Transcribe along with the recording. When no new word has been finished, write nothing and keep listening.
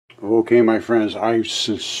Okay, my friends, I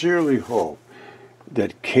sincerely hope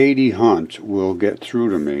that Katie Hunt will get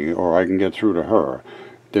through to me, or I can get through to her.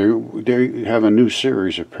 They have a new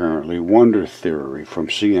series, apparently, Wonder Theory from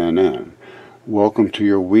CNN. Welcome to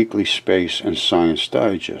your weekly space and science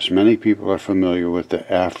digest. Many people are familiar with the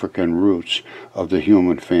African roots of the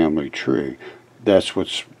human family tree. That's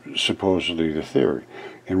what's supposedly the theory.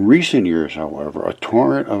 In recent years, however, a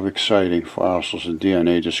torrent of exciting fossils and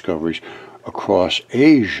DNA discoveries across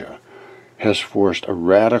Asia has forced a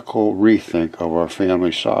radical rethink of our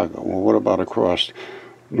family saga. Well, what about across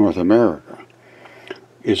North America?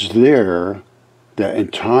 Is there that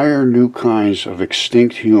entire new kinds of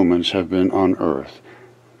extinct humans have been unearthed?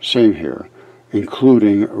 Same here,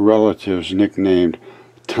 including relatives nicknamed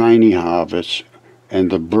Tiny Hobbits and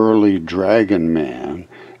the Burly Dragon Man,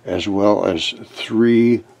 as well as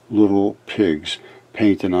 3 little pigs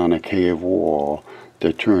painted on a cave wall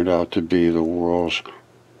that turned out to be the world's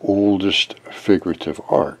oldest figurative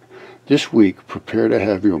art. This week, prepare to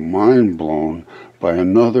have your mind blown by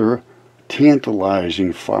another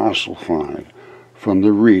tantalizing fossil find from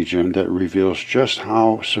the region that reveals just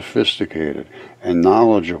how sophisticated and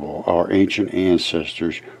knowledgeable our ancient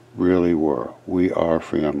ancestors really were. We are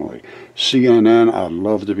family. CNN, I'd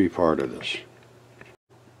love to be part of this.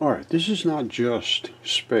 Alright, this is not just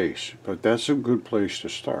space, but that's a good place to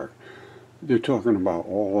start. They're talking about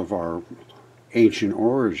all of our ancient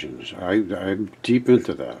origins. I'm deep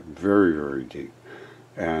into that, very, very deep.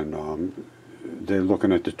 And they're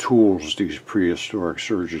looking at the tools these prehistoric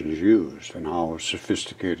surgeons used and how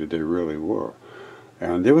sophisticated they really were.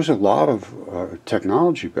 And there was a lot of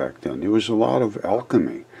technology back then. There was a lot of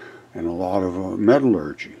alchemy and a lot of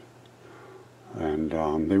metallurgy. And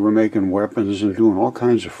they were making weapons and doing all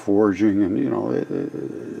kinds of forging, and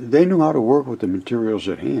they knew how to work with the materials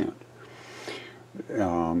at hand.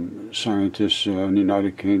 Scientists in the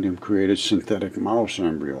United Kingdom created synthetic mouse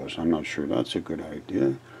embryos. I'm not sure that's a good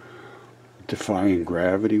idea. Defying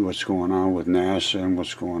gravity, what's going on with NASA and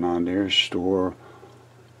what's going on there, store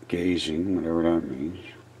gazing, whatever that means.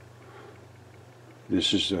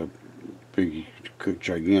 This is a big,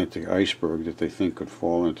 gigantic iceberg that they think could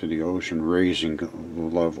fall into the ocean, raising the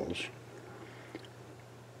levels.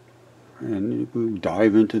 And we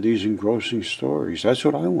dive into these engrossing stories. That's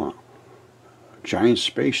what I want. Giant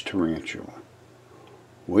space tarantula.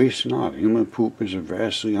 Waste not. Human poop is a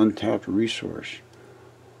vastly untapped resource.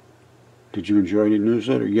 Did you enjoy the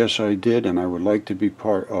newsletter? Yes, I did, and I would like to be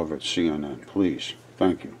part of it, CNN. Please.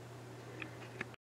 Thank you.